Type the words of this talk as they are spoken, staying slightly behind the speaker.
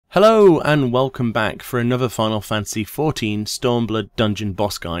Hello and welcome back for another Final Fantasy XIV Stormblood Dungeon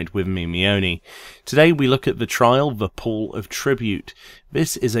Boss Guide with me, Meoni. Today we look at the trial, the Pool of Tribute.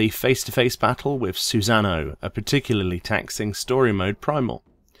 This is a face-to-face battle with Susano, a particularly taxing story mode Primal.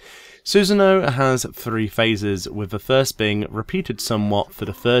 Susano has 3 phases, with the first being repeated somewhat for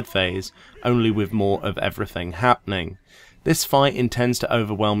the third phase, only with more of everything happening. This fight intends to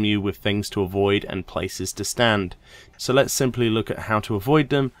overwhelm you with things to avoid and places to stand, so let's simply look at how to avoid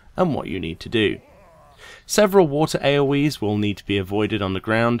them and what you need to do. Several water AoEs will need to be avoided on the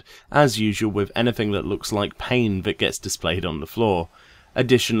ground, as usual with anything that looks like pain that gets displayed on the floor.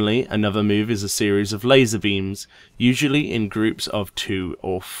 Additionally, another move is a series of laser beams, usually in groups of 2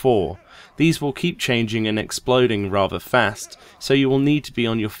 or 4. These will keep changing and exploding rather fast, so you will need to be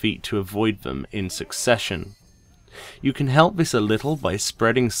on your feet to avoid them in succession. You can help this a little by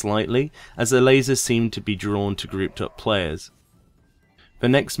spreading slightly, as the lasers seem to be drawn to grouped up players. The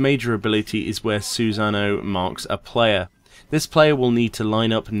next major ability is where Susano marks a player. This player will need to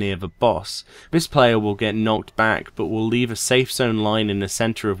line up near the boss. This player will get knocked back, but will leave a safe zone line in the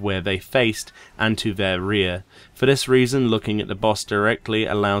center of where they faced and to their rear. For this reason, looking at the boss directly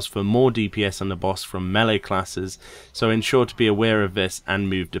allows for more DPS on the boss from melee classes, so ensure to be aware of this and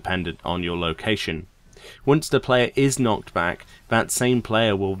move dependent on your location. Once the player is knocked back, that same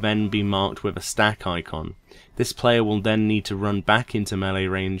player will then be marked with a stack icon. This player will then need to run back into melee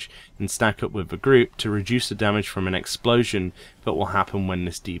range and stack up with the group to reduce the damage from an explosion that will happen when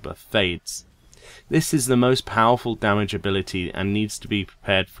this debuff fades. This is the most powerful damage ability and needs to be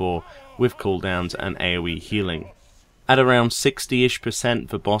prepared for with cooldowns and AoE healing. At around 60-ish%,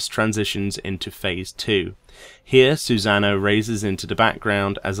 the boss transitions into Phase 2. Here, Susano raises into the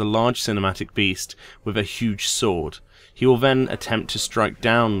background as a large cinematic beast with a huge sword. He will then attempt to strike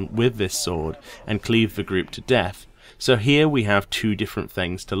down with this sword and cleave the group to death. So here we have 2 different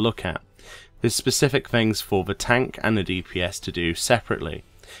things to look at. There's specific things for the tank and the DPS to do separately.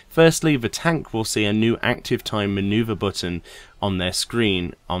 Firstly, the tank will see a new active time maneuver button on their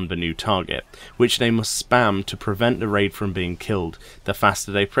screen on the new target, which they must spam to prevent the raid from being killed. The faster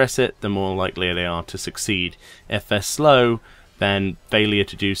they press it, the more likely they are to succeed. If they're slow, then failure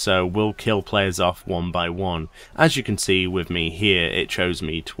to do so will kill players off one by one. As you can see with me here, it chose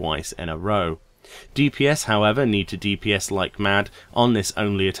me twice in a row. DPS, however, need to DPS like mad on this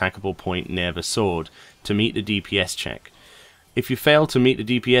only attackable point near the sword to meet the DPS check. If you fail to meet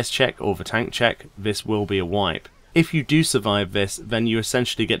the DPS check or the tank check, this will be a wipe. If you do survive this, then you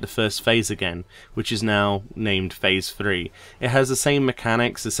essentially get the first phase again, which is now named Phase 3. It has the same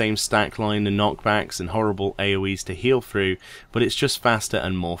mechanics, the same stack line, the knockbacks and horrible AoEs to heal through, but it's just faster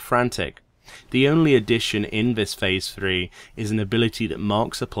and more frantic. The only addition in this Phase 3 is an ability that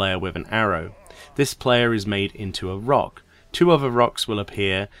marks a player with an arrow. This player is made into a rock. 2 other rocks will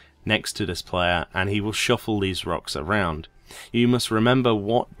appear next to this player, and he will shuffle these rocks around. You must remember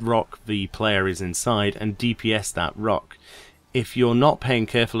what rock the player is inside and DPS that rock. If you're not paying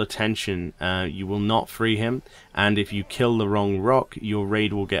careful attention, you will not free him, and if you kill the wrong rock, your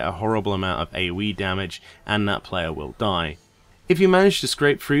raid will get a horrible amount of AoE damage and that player will die. If you manage to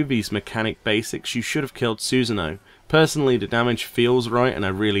scrape through these mechanic basics, you should have killed Susano. Personally, the damage feels right and I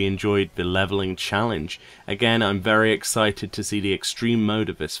really enjoyed the leveling challenge. Again, I'm very excited to see the extreme mode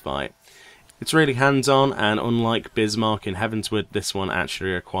of this fight. It's really hands-on, and unlike Bismarck in Heavensward, this one actually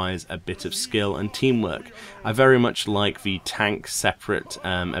requires a bit of skill and teamwork. I very much like the tank separate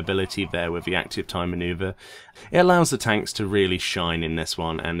ability there with the active time maneuver. It allows the tanks to really shine in this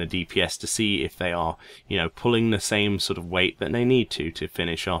one, and the DPS to see if they are, pulling the same sort of weight that they need to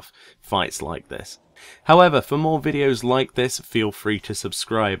finish off fights like this. However, for more videos like this, feel free to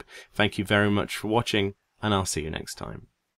subscribe. Thank you very much for watching, and I'll see you next time.